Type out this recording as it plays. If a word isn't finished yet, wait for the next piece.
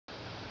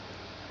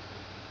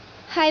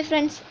Hi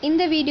friends,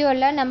 இந்த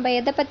வீடியோவில் நம்ம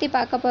எதை பற்றி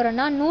பார்க்க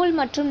போகிறோன்னா நூல்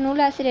மற்றும்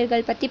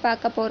நூலாசிரியர்கள் பற்றி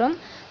பார்க்க போகிறோம்.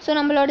 ஸோ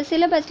நம்மளோட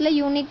சிலபஸில்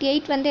யூனிட்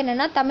 8 வந்து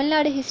என்னென்னா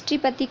தமிழ்நாடு ஹிஸ்ட்ரி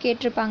பற்றி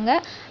கேட்டிருப்பாங்க.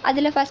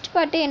 அதில் ஃபஸ்ட்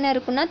பார்ட்டு என்ன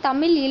இருக்குன்னா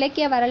தமிழ்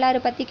இலக்கிய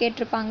வரலாறு பற்றி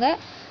கேட்டிருப்பாங்க.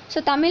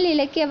 ஸோ தமிழ்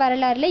இலக்கிய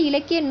வரலாறில்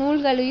இலக்கிய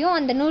நூல்களையும்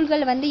அந்த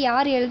நூல்கள் வந்து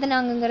யார்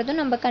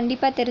எழுதுனாங்கிறதும் நம்ம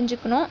கண்டிப்பாக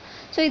தெரிஞ்சுக்கணும்.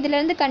 ஸோ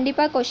இதிலேருந்து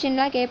கண்டிப்பாக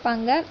கொஷின்லாம்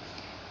கேட்பாங்க.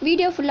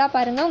 வீடியோ ஃபுல்லாக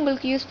பாருங்கள்,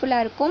 உங்களுக்கு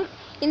யூஸ்ஃபுல்லாக இருக்கும்.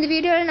 இந்த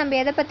வீடியோவில் நம்ம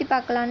எதை பற்றி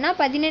பார்க்கலான்னா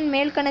 14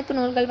 மேல்கணக்கு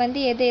நூல்கள் வந்து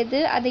எது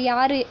அது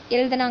யார்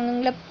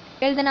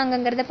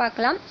எழுதுனாங்கிறத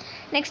பார்க்கலாம்.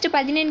 நெக்ஸ்ட்டு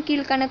 14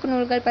 கீழ்கணக்கு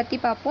நூல்கள் பற்றி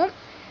பார்ப்போம்.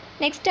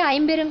 நெக்ஸ்ட்டு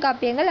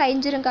ஐம்பெருங்காப்பியங்கள்,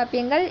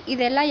 ஐஞ்சிறுங்காப்பியங்கள்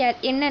இதெல்லாம்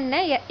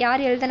என்னென்ன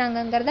யார்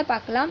எழுதுனாங்கிறத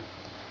பார்க்கலாம்.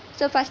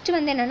 ஸோ ஃபஸ்ட்டு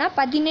வந்து என்னென்னா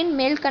 14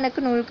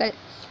 மேல்கணக்கு நூல்கள்.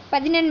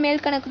 14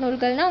 மேல்கணக்கு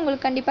நூல்கள்னால்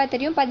உங்களுக்கு கண்டிப்பாக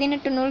தெரியும்.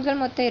 18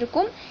 நூல்கள் மொத்தம்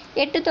இருக்கும்.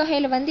 8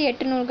 தொகையில் வந்து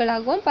 8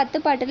 நூல்களாகவும்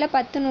 10 பாட்டில்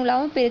 10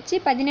 நூலாகவும்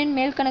பிரித்து 14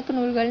 மேல்கணக்கு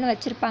நூல்கள்னு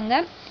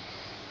வச்சுருப்பாங்க.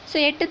 ஸோ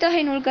 8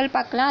 தொகை நூல்கள்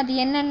பார்க்கலாம். அது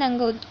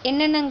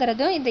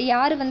என்னென்னங்கிறதும் இதை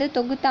யார் வந்து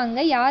தொகுத்தாங்க,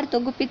 யார்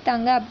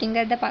தொகுப்பித்தாங்க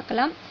அப்படிங்கிறத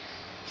பார்க்கலாம்.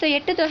 ஸோ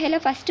 8 தொகையில்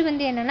ஃபஸ்ட்டு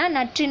வந்து என்னென்னா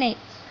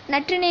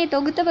நற்றிணையை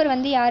தொகுத்தவர்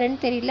வந்து யாருன்னு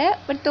தெரியல,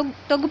 பட்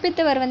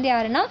தொகுப்பித்தவர் வந்து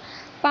யாருன்னா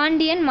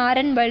பாண்டியன்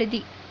மாறன்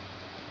வழுதி.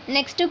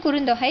 நெக்ஸ்ட்டு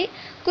குறுந்தொகை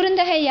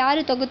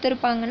யார்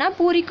தொகுத்திருப்பாங்கன்னா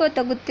பூரிக்கோ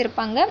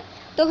தொகுத்திருப்பாங்க.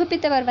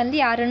 தொகுப்பித்தவர் வந்து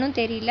யாருன்னு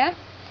தெரியல.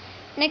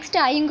 நெக்ஸ்ட்டு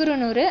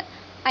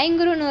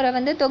ஐங்குறுநூறை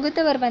வந்து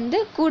தொகுத்தவர் வந்து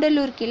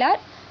கூடலூர்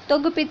கிழார்.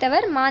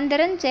 தொகுப்பித்தவர்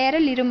மாந்தரன்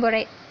சேரல்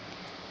இரும்பொறை.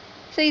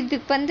 ஸோ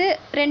இதுக்கு வந்து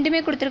ரெண்டுமே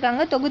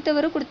கொடுத்துருக்காங்க,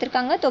 தொகுத்தவரும்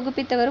கொடுத்துருக்காங்க,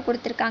 தொகுப்பித்தவரும்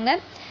கொடுத்துருக்காங்க.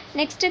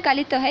 நெக்ஸ்ட்டு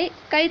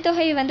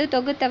கலித்தொகை வந்து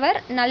தொகுத்தவர்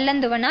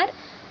நல்லந்துவனார்.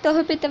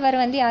 தொகுப்பித்தவர்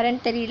வந்து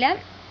யாருன்னு தெரியல.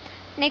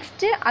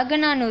 நெக்ஸ்ட்டு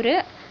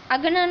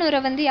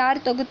அகநானூரை வந்து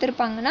யார்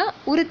தொகுத்திருப்பாங்கன்னா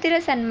உருத்திர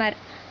சன்மர்.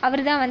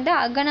 அவர் தான் வந்து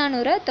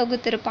அகநானூரை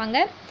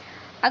தொகுத்திருப்பாங்க.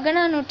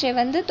 அகநானூற்றை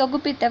வந்து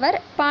தொகுப்பித்தவர்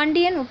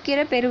பாண்டியன் உக்கிர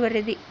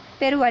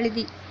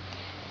பெருவழுதி.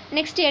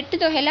 நெக்ஸ்ட் 8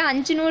 தொகையில்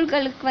 5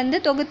 நூல்களுக்கு வந்து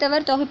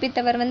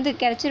தொகுப்பித்தவர் வந்து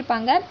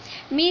கிடச்சிருப்பாங்க.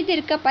 மீதி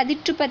இருக்க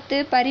 10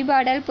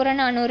 பரிபாடல்,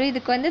 புறநானூறு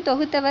இதுக்கு வந்து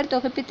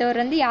தொகுப்பித்தவர்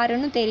வந்து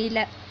யாருன்னு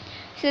தெரியல.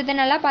 ஸோ இதை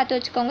நல்லா பார்த்து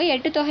வச்சுக்கோங்க.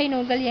 8 தொகை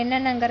நூல்கள்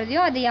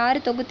என்னென்னங்கிறதையும் அது யார்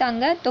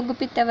தொகுத்தாங்க,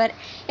 தொகுப்பித்தவர்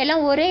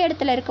எல்லாம் ஒரே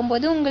இடத்துல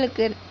இருக்கும்போது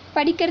உங்களுக்கு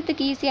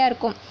படிக்கிறதுக்கு ஈஸியாக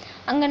இருக்கும்.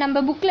 அங்கே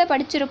நம்ம புக்கில்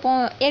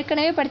படிச்சிருப்போம்,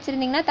 ஏற்கனவே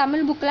படிச்சிருந்திங்கன்னா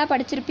தமிழ் புக்கெலாம்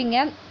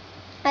படிச்சிருப்பீங்க.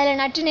 அதில்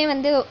நற்றிணை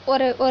வந்து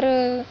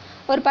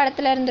ஒரு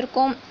படத்தில்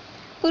இருந்திருக்கும்.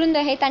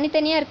 குறுந்தொகை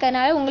தனித்தனியாக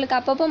இருக்கிறதுனால உங்களுக்கு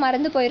அப்பப்போ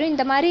மறந்து போயிடும்.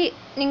 இந்த மாதிரி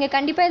நீங்கள்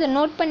கண்டிப்பாக இதை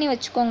நோட் பண்ணி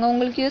வச்சுக்கோங்க,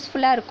 உங்களுக்கு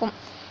யூஸ்ஃபுல்லாக இருக்கும்.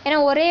 ஏன்னா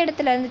ஒரே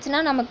இடத்துல இருந்துச்சுன்னா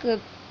நமக்கு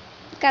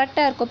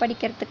கரெக்டாக இருக்கும்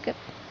படிக்கிறதுக்கு.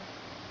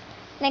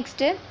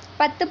 நெக்ஸ்ட்டு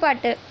 10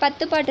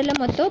 பாட்டில்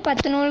மொத்தம்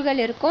 10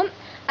 நூல்கள் இருக்கும்.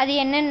 அது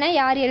என்னென்ன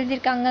யார்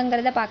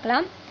எழுதியிருக்காங்கங்கிறத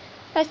பார்க்கலாம்.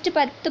 ஃபஸ்ட்டு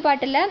 10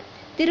 பாட்டில்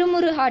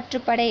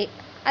திருமுருகாற்றுப்படை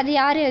அது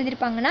யார்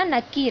எழுதியிருப்பாங்கன்னா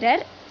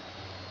நக்கீரர்.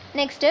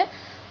 நெக்ஸ்ட்டு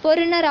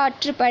பொருணர்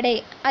ஆற்றுப்படை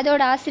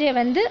அதோட ஆசிரியர்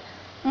வந்து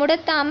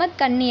முடத்தாம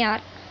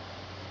கன்னியார்.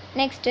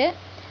 நெக்ஸ்ட்டு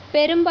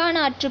பெரும்பான்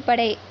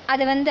ஆற்றுப்படை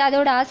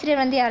அதோட ஆசிரியர்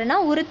வந்து யாருன்னா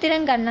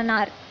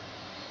உருத்திரங்கண்ணனார்.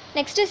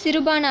 நெக்ஸ்ட்டு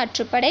சிறுபான்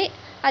ஆற்றுப்படை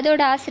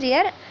அதோட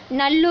ஆசிரியர்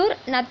நல்லூர்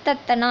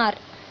நத்தத்தனார்.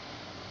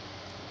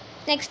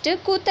 நெக்ஸ்ட்டு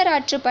கூத்தர்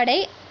ஆற்றுப்படை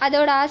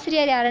அதோட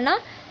ஆசிரியர் யாருன்னா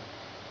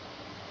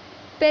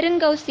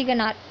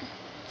பெருங்கௌசிகனார்.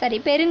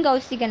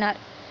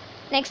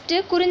 நெக்ஸ்ட்டு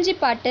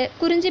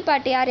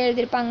குறிஞ்சிப்பாட்டு யார்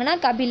எழுதியிருப்பாங்கன்னா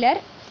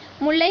கபிலர்.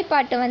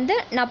 முல்லைப்பாட்டு வந்து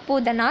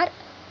நப்பூதனார்.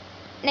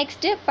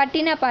 நெக்ஸ்ட்டு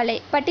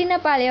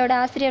பட்டினப்பாளையோட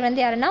ஆசிரியர்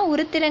வந்து யாருன்னா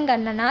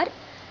உருத்திரங்கண்ணனார்.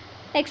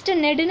 நெக்ஸ்ட்டு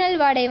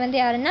நெடுநல்வாடை வந்து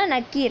யாருன்னா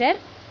நக்கீரர்.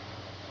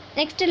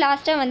 நெக்ஸ்ட்டு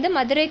லாஸ்ட்டாக வந்து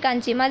மதுரை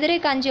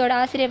காஞ்சியோட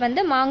ஆசிரியர்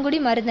வந்து மாங்குடி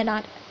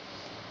மருதனார்.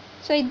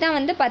 ஸோ இதுதான்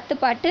வந்து 10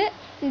 பாட்டு.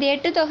 இந்த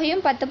 8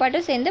 தொகையும் 10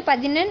 பாட்டும் சேர்ந்து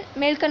 14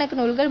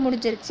 மேல்கணக்கு நூல்கள்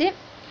முடிஞ்சிருச்சு.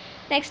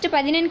 நெக்ஸ்ட்டு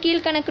 14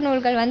 கீழ்கணக்கு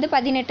நூல்கள் வந்து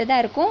 18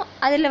 தான் இருக்கும்.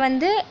 அதில்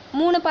வந்து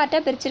 3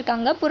 பாட்டாக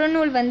பிரிச்சிருக்காங்க.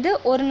 புறநூல் வந்து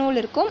 1 நூல்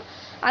இருக்கும்.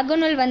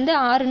 அகநூல் வந்து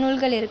 6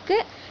 நூல்கள்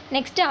இருக்குது.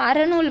 நெக்ஸ்ட்டு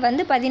அறநூல்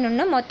வந்து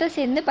 11, மொத்தம்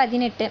சேர்ந்து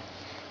 18.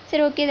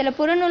 சரி, ஓகே. இதில்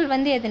புறநூல்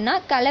வந்து எதுனா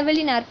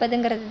களவழி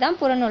 40ங்கிறது தான்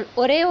புறநூல்.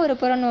 ஒரே ஒரு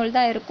புறநூல்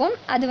தான் இருக்கும்.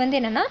 அது வந்து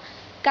என்னென்னா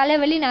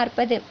களவழி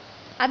 40.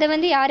 அதை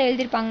வந்து யார்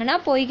எழுதியிருப்பாங்கன்னா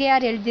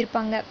பொய்கையார்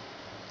எழுதியிருப்பாங்க.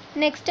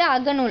 நெக்ஸ்ட்டு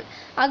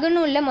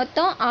அகநூலில்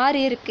மொத்தம்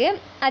 6 இருக்குது.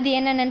 அது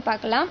என்னென்னு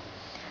பார்க்கலாம்.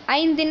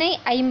 ஐந்திணை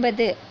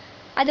 50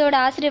 அதோட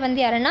ஆசிரியர்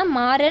வந்து யாருன்னா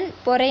மாறன்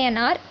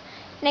பொறையனார்.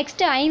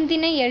 நெக்ஸ்ட்டு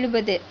ஐந்திணை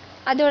 70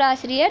 அதோட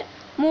ஆசிரியர்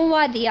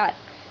மூவாதியார்.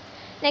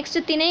 நெக்ஸ்ட்டு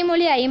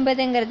திணைமொழி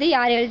 50ங்கிறது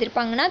யார்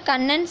எழுதியிருப்பாங்கன்னா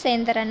கண்ணன்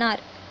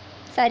சேந்தனார்.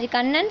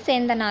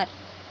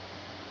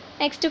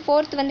 நெக்ஸ்ட்டு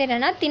 4th வந்து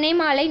என்னென்னா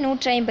திணைமாலை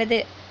 150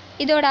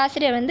 இதோட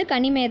ஆசிரியர் வந்து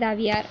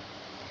கனிமேதாவியார்.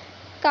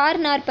 கார்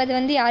 40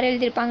 வந்து யார்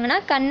எழுதியிருப்பாங்கன்னா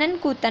கண்ணன்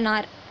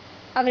கூத்தனார்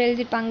அவர்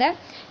எழுதியிருப்பாங்க.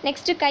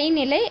 நெக்ஸ்ட்டு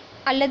கைநிலை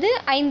அல்லது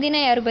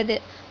ஐந்திணை 60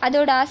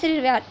 அதோட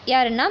ஆசிரியர்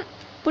யாருன்னா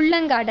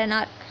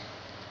புல்லங்காடனார்.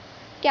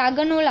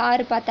 அகநூல்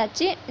 6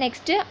 பார்த்தாச்சு.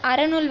 நெக்ஸ்ட்டு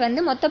அறநூல்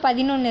வந்து மொத்தம்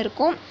 11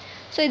 இருக்கும்.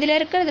 ஸோ இதில்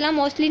இருக்கிறதெல்லாம்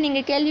மோஸ்ட்லி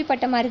நீங்கள்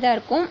கேள்விப்பட்ட மாதிரி தான்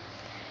இருக்கும்.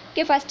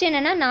 ஓகே, ஃபஸ்ட்டு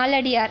என்னென்னா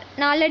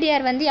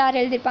நாலடியார் வந்து யார்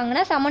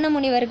எழுதியிருப்பாங்கன்னா சமண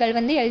முனிவர்கள்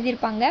வந்து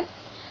எழுதியிருப்பாங்க.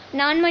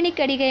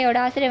 நான்மணிக்கடிகையோட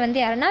ஆசிரியர் வந்து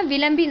யாருன்னா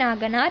விளம்பி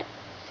நாகனார்.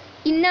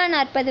 இன்னா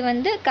 40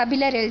 வந்து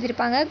கபிலர்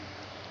எழுதியிருப்பாங்க.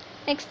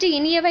 நெக்ஸ்ட்டு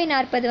இனியவை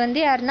 40 வந்து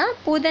யாருன்னா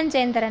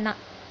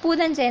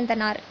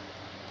பூதஞ்சேந்தனார்.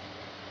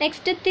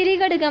 நெக்ஸ்ட்டு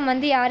திரிகடுகம்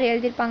வந்து யார்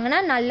எழுதியிருப்பாங்கன்னா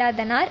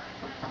நல்லாதனார்.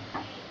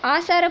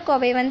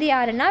 ஆசாரக்கோவை வந்து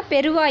யாருன்னா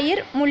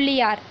பெருவாயிர்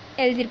முள்ளியார்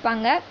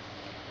எழுதியிருப்பாங்க.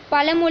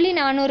 பழமொழி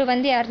 400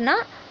 வந்து யாருன்னா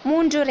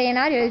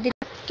மூன்றுரையனார் எழுதியிருப்பாங்க.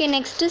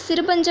 நெக்ஸ்ட்டு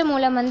சிறுபஞ்ச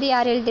மூலம் வந்து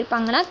யார்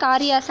எழுதியிருப்பாங்கன்னா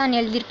காரியாசான்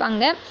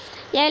எழுதியிருப்பாங்க.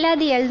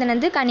 7வது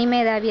எழுதினது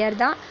கனிமேதாவியார்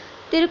தான்.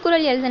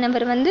 திருக்குறள்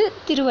எழுதினவர் வந்து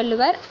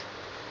திருவள்ளுவர்.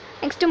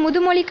 நெக்ஸ்ட்டு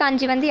முதுமொழி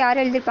காஞ்சி வந்து யார்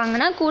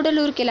எழுதியிருப்பாங்கன்னா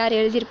கூடலூர் கிழார்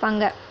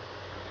எழுதியிருப்பாங்க.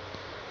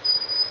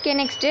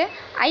 நெக்ஸ்ட்டு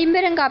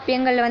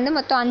ஐம்பெருங்காப்பியங்கள் வந்து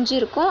மொத்தம் 5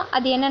 இருக்கும்.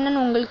 அது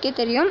என்னென்னு உங்களுக்கே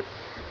தெரியும்.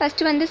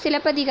 ஃபஸ்ட்டு வந்து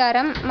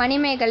சிலப்பதிகாரம்,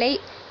 மணிமேகலை,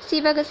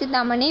 சீவக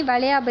சிந்தாமணி,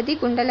 வளையாபதி,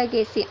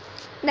 குண்டலகேசி.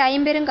 இந்த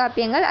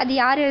ஐம்பெருங்காப்பியங்கள் அது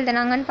யார்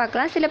எழுதினாங்கன்னு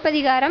பார்க்கலாம்.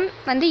 சிலப்பதிகாரம்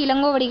வந்து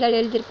இளங்கோவடிகள்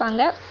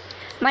எழுதியிருப்பாங்க.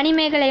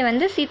 மணிமேகலை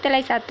வந்து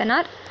சீத்தலை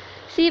சாத்தனார்.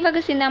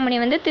 சீவக சிந்தாமணி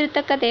வந்து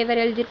திருத்தக்க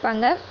தேவர்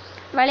எழுதியிருப்பாங்க.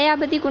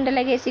 வளையாபதி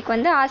குண்டலகேசிக்கு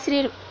வந்து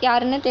ஆசிரியர்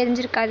யாருன்னு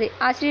தெரிஞ்சிருக்காது,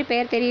 ஆசிரியர்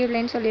பெயர்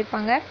தெரியவில்லைன்னு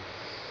சொல்லியிருப்பாங்க.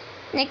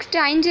 நெக்ஸ்ட்டு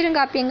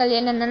ஐஞ்சிறுங்காப்பியங்கள்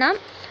என்னென்னா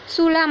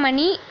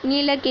சூளாமணி,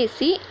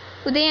 நீலகேசி,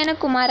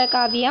 உதயனகுமார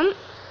காவியம்,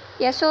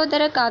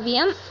 யசோதர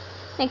காவியம்,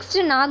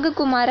 நெக்ஸ்ட்டு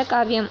நாககுமார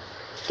காவியம்.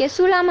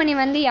 சூளாமணி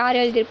வந்து யார்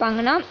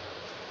எழுதியிருப்பாங்கன்னா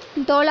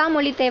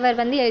தோளாமொழி தேவர்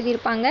வந்து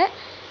எழுதியிருப்பாங்க.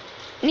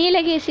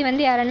 நீலகேசி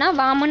வந்து யாருன்னா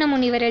வாமன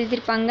முனிவர்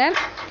எழுதியிருப்பாங்க.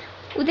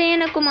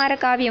 உதயனகுமார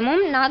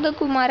காவியமும்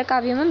நாககுமார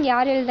காவியமும்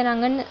யார்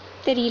எழுதுனாங்கன்னு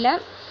தெரியல.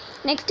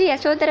 நெக்ஸ்ட்டு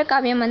யசோதர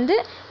காவியம் வந்து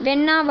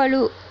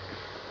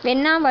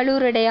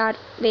வெண்ணாவளூருடையார்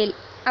வேல்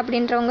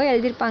அப்படின்றவங்க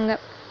எழுதியிருப்பாங்க.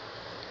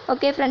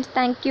 Okay friends,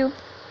 thank you.